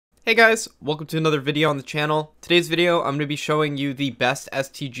Hey guys, welcome to another video on the channel. Today's video, I'm going to be showing you the best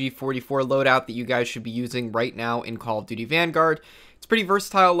STG-44 loadout that you guys should be using right now in Call of Duty Vanguard. It's a pretty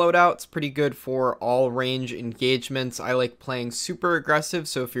versatile loadout. It's pretty good for all range engagements. I like playing super aggressive,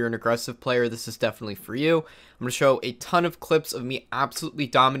 so if you're an aggressive player, this is definitely for you. I'm going to show a ton of clips of me absolutely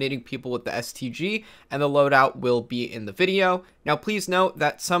dominating people with the STG, and the loadout will be in the video. Now please note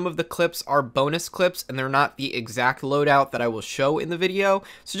that some of the clips are bonus clips and they're not the exact loadout that I will show in the video,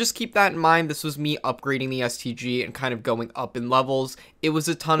 so just keep that in mind. This was me upgrading the STG and kind of going up in levels. It was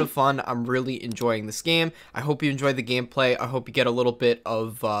a ton of fun. I'm really enjoying this game. I hope you enjoy the gameplay. I hope you get a little bit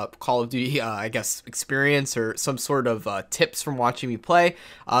of Call of Duty, I guess, experience or some sort of tips from watching me play.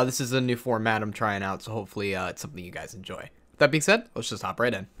 This is a new format I'm trying out, so hopefully it's something you guys enjoy. With that being said, let's just hop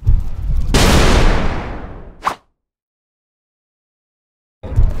right in.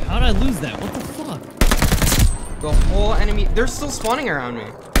 How did I lose that? What the fuck? The whole enemy, they're still spawning around me.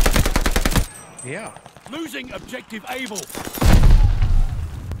 Yeah. Losing objective able.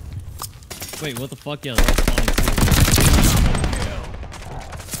 Wait, what the fuck? Yeah, they're all spawning too.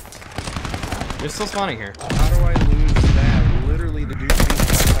 They're still spawning here. How do I lose that? Literally, the dude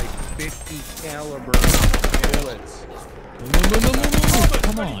shoots like 50 caliber bullets. No.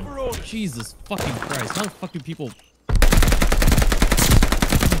 Come on. Jesus fucking Christ. How the fuck do people...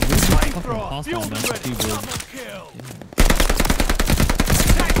 Fucking hostile mouse and keyboard.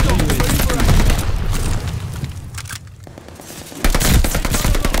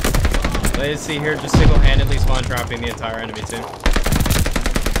 Let's see here, just single-handedly spawn trapping the entire enemy team.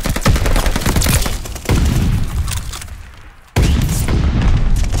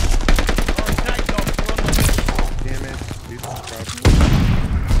 Damn it.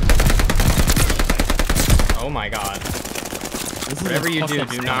 Oh my god. This Whatever is you do, do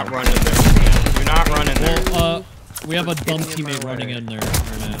spawn. not run in there. Do not run in there. Well, we have a dumb teammate running in there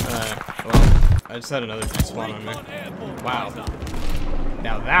right now. Well, I just had another spawn on me. Wow.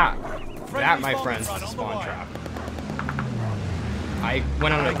 Now that, my friends, is a spawn trap. I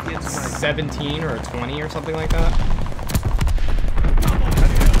went on a 17 or a 20 or something like that.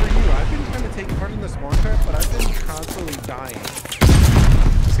 That's good for you. I've been trying to take part in the spawn trap, but I've been constantly dying.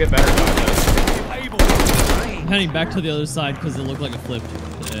 Let's get better about this. I'm heading back to the other side because it looked like it flipped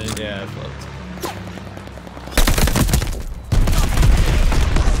today. Yeah, it flipped.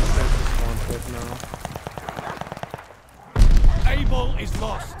 Able is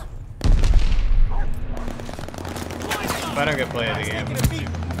lost. If I don't get play of the game,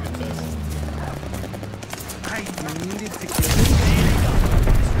 I needed to kill him.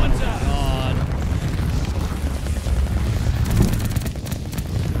 One's out. God.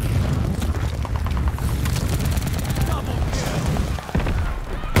 Double kill.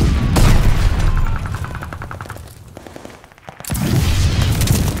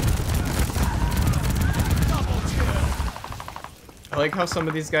 Double kill. I like how some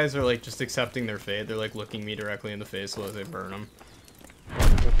of these guys are like just accepting their fate. They're like looking me directly in the face as they burn them.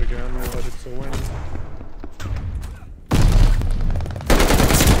 But the gun will let it so win.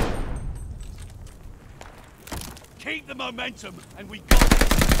 Keep the momentum, and we got it.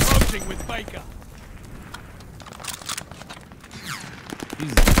 Approaching with Baker.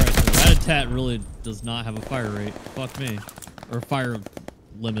 Jesus Christ. The Rat-a-tat really does not have a fire rate. Fuck me. Or fire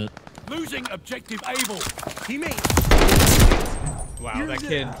limit. Losing objective able. Teammate! Wow, that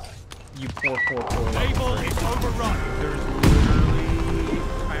kid, you poor. Able is overrun. There's literally...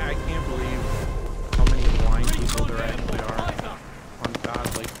 I can't believe how many blind people there actually are. On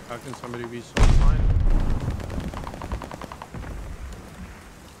God, like, how can somebody be so blind?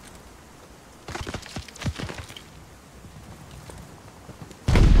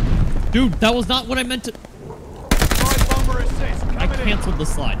 Dude, that was not what I meant to... Five bomber assist. I Coming in. canceled the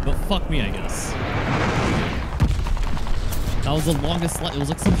slide, but fuck me, I guess. That was the longest slide. It was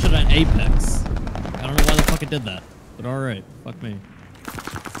like some shit on Apex. I don't know why the fuck it did that. But alright, fuck me.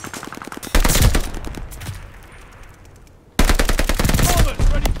 Bombers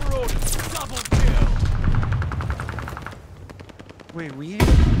ready for orders. Double kill. Wait, we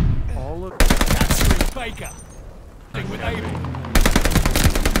have all of... Capturing Baker. With able.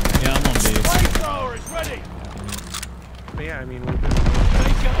 Yeah, I'm on B. Flamethrower is ready. But yeah, I mean, we've been...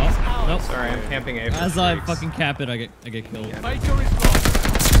 Baker is ours. Nope. Sorry, I'm camping A for As I freaks. fucking cap it, I get killed. Baker is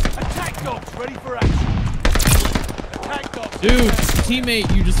lost. Attack dogs ready for action. Attack dogs. Dude, teammate,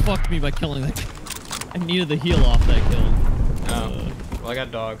 you just fucked me by killing that guy. I needed the heal off that kill. Oh, well, I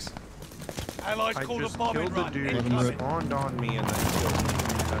got dogs. Allies I called a just bomb killed in the run. dude, Incoming. he spawned on me, and then killed me.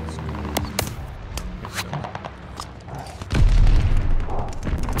 That's...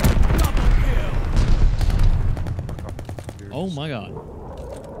 Double kill. Oh my god.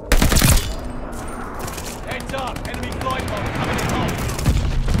 Heads up, enemy glide bomb coming in hot.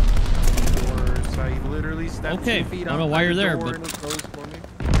 Or so I literally stepped 2 feet I don't know out why you're the there, door but and it closed for me.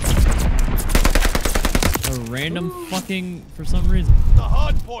 a random fucking for some reason. The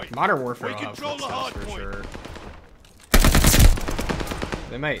hard point. Modern Warfare We will have control good the hard stuff for point. sure.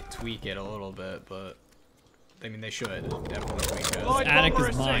 They might tweak it a little bit, but I mean they should definitely tweak it. Glide Attic bomber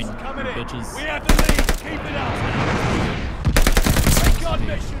is mine, assist coming in. bitches. We have the lead. Keep it up. Recon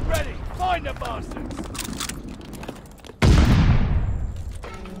mission ready. Find the bastards.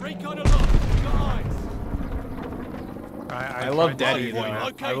 Recon aloft. Got eyes. I love Deddy though.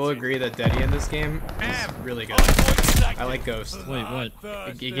 located. I will agree that Deddy in this game is really good. Hard point is active. I like Ghost. Wait, what? It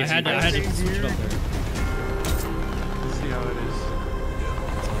I gives had you to switch it up there. See how it is.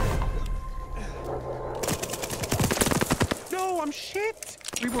 No, I'm shit.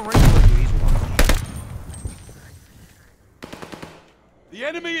 We were right for you. He's one. The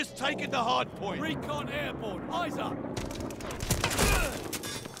enemy has taken the hard point. Recon airborne. Eyes up.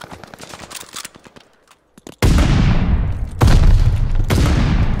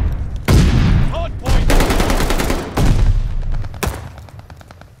 Hard point.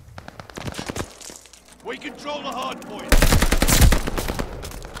 We control the hard point.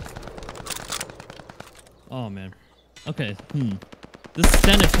 Oh man. Okay. This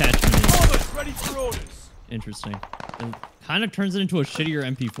Sten attachment is Bombers ready for orders. interesting. It kind of turns it into a shittier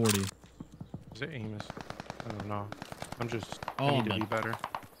MP40. Is it Amos? I don't know. I'm just. I Oh, need to man. be better.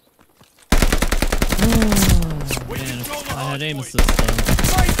 We Man, control if the I hard had aim point. assist though.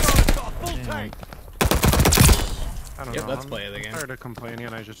 Flamethrowers got a full Damn. tank. I don't Yep, know. let's I'm play the game. tired of complaining.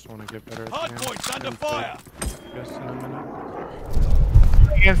 I just want to get better at the Hard game. point's under And fire. Guess in a minute.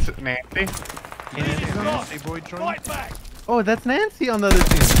 Against Nancy. Lead is lost. Hey, boy, join. Fight back. Oh, that's Nancy on the other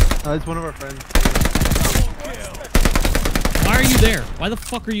team. It's one of our friends. Double kill. Why are you there? Why the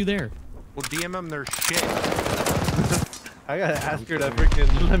fuck are you there? Well, DM them their shit. I gotta ask her to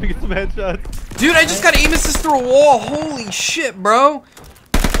freaking let me get some headshots. Dude, I just got aim assist through a wall. Holy shit, bro.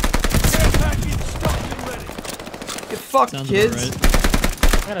 Care package stocked and ready. Get fucked, Sounds kids.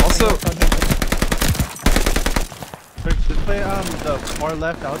 about right. Also, Just play the far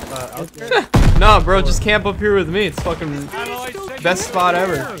left out there. no, bro, just camp up here with me. It's fucking Allies send best spot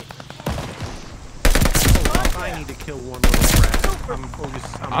ever. I need to kill one little rat. I'm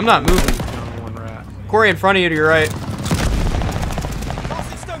focused. I'm not moving. On one rat. Corey in front of you to your right.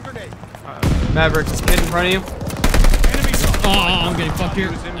 Tossing stun grenade. Maverick, this kid in front of you. Enemy shot. Oh, I'm getting fucked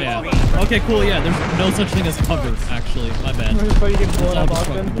here. Yeah. Okay, cool. Yeah, there's no such thing as cover, actually. My bad. It's all just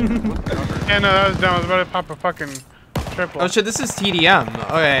fuckable. Yeah, no, that was dumb. I was about to pop a fucking triple. Oh shit, this is TDM.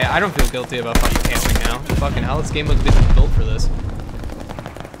 Okay, I don't feel guilty about fucking camping now. Fucking hell, this game was built for this.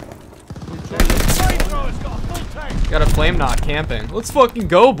 Flamethrowers got a full tank. Got a flame knot camping. Let's fucking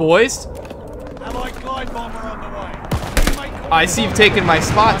go, boys. Allied glide bomber on the way. I see you've taken my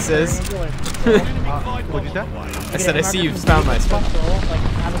spot, sis. Enemy glide What'd you bomber on say? the way. I said I see you've found my spot. Like,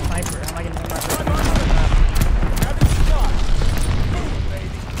 I'm a sniper. How am I gonna get my Having shot. Move, baby.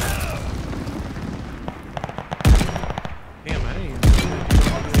 Damn, I didn't even.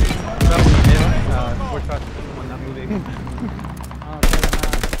 We're talking one not moving.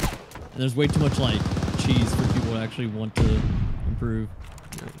 And there's way too much like cheese for people to actually want to improve.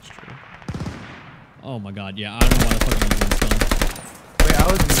 That's true. Oh my god, yeah, I don't want to fucking use this gun. Wait, I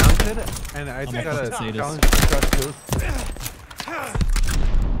was mounted and I I'm got a a fucking sadist. challenge to trust skills.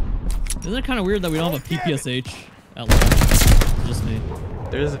 Isn't it kind of weird that we don't have a PPSH at launch? Just me.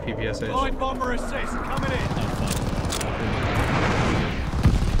 There is a PPSH. Glide bomber assist coming in. Oh fuck.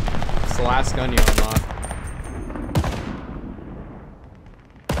 It's the last gun you unlock.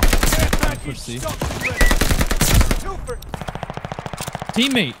 Care Push package C. stocked and ready. Two for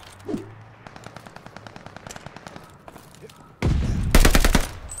Teammate.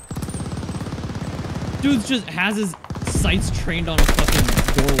 Dude just has his sights trained on a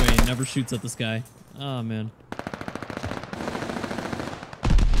fucking doorway and never shoots at this guy. Oh man.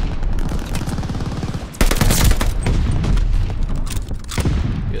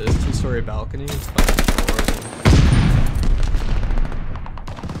 Yeah, this two-story balcony is fucking horrible.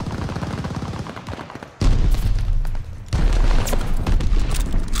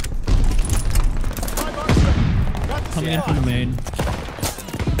 Coming in from the main.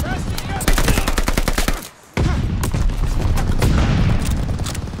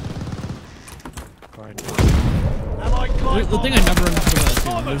 The thing I never understood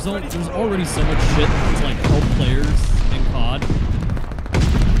about this game, there's already so much shit to like help players in COD.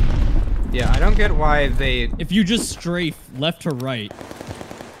 Yeah, I don't get why they... If you just strafe left to right,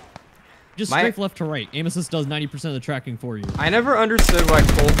 strafe left to right. Aim assist does 90% of the tracking for you. I never understood why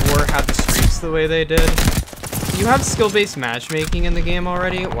Cold War had the streaks the way they did. you have skill-based matchmaking in the game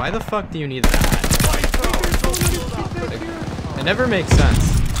already. Why the fuck do you need that? Like, it never makes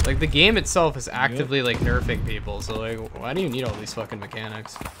sense. Like, the game itself is actively, like, nerfing people, so, like, why do you need all these fucking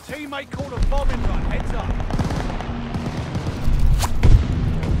mechanics? Teammate called a bombing run. Heads up.